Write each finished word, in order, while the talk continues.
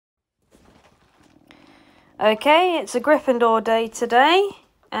Okay, it's a Gryffindor day today,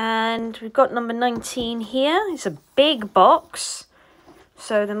 and we've got number 19 here. It's a big box,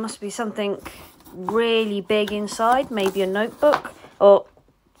 so there must be something really big inside, maybe a notebook or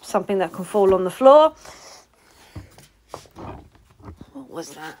something that can fall on the floor. What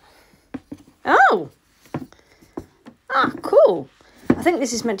was that? Oh! Ah, cool. I think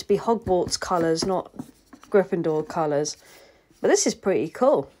this is meant to be Hogwarts colours, not Gryffindor colours, but this is pretty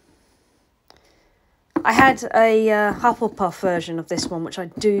cool. I had a Hufflepuff version of this one, which I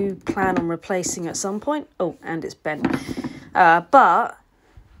do plan on replacing at some point. Oh, and it's bent. But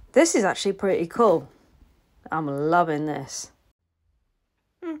this is actually pretty cool. I'm loving this.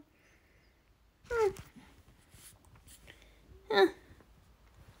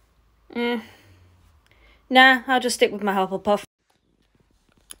 Nah, I'll just stick with my Hufflepuff.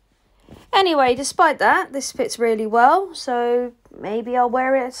 Anyway, despite that, this fits really well, so maybe I'll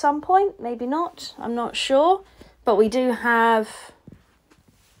wear it at some point, maybe not, I'm not sure. But we do have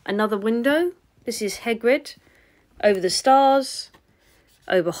another window. This is Hagrid, over the stars,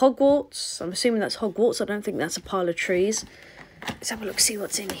 over Hogwarts. I'm assuming that's Hogwarts, I don't think that's a pile of trees. Let's have a look, see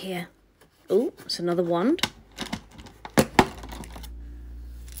what's in here. Oh, it's another wand.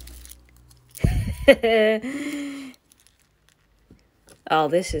 Oh,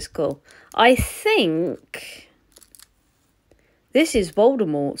 this is cool. I think this is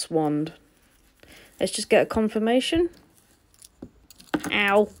Voldemort's wand. Let's just get a confirmation.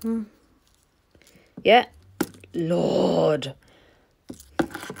 Ow. Yeah. Lord.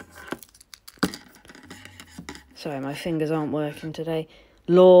 Sorry, my fingers aren't working today.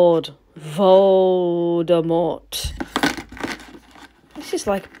 Lord Voldemort. This is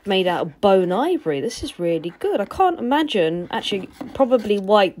like made out of bone ivory. This is really good. I can't imagine, actually, probably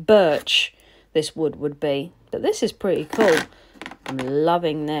white birch this would be. But this is pretty cool. I'm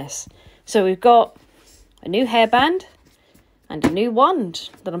loving this. So we've got a new hairband and a new wand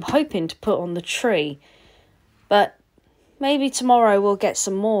that I'm hoping to put on the tree. But maybe tomorrow we'll get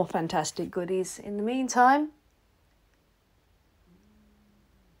some more fantastic goodies. In the meantime,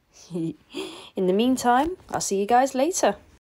 I'll see you guys later.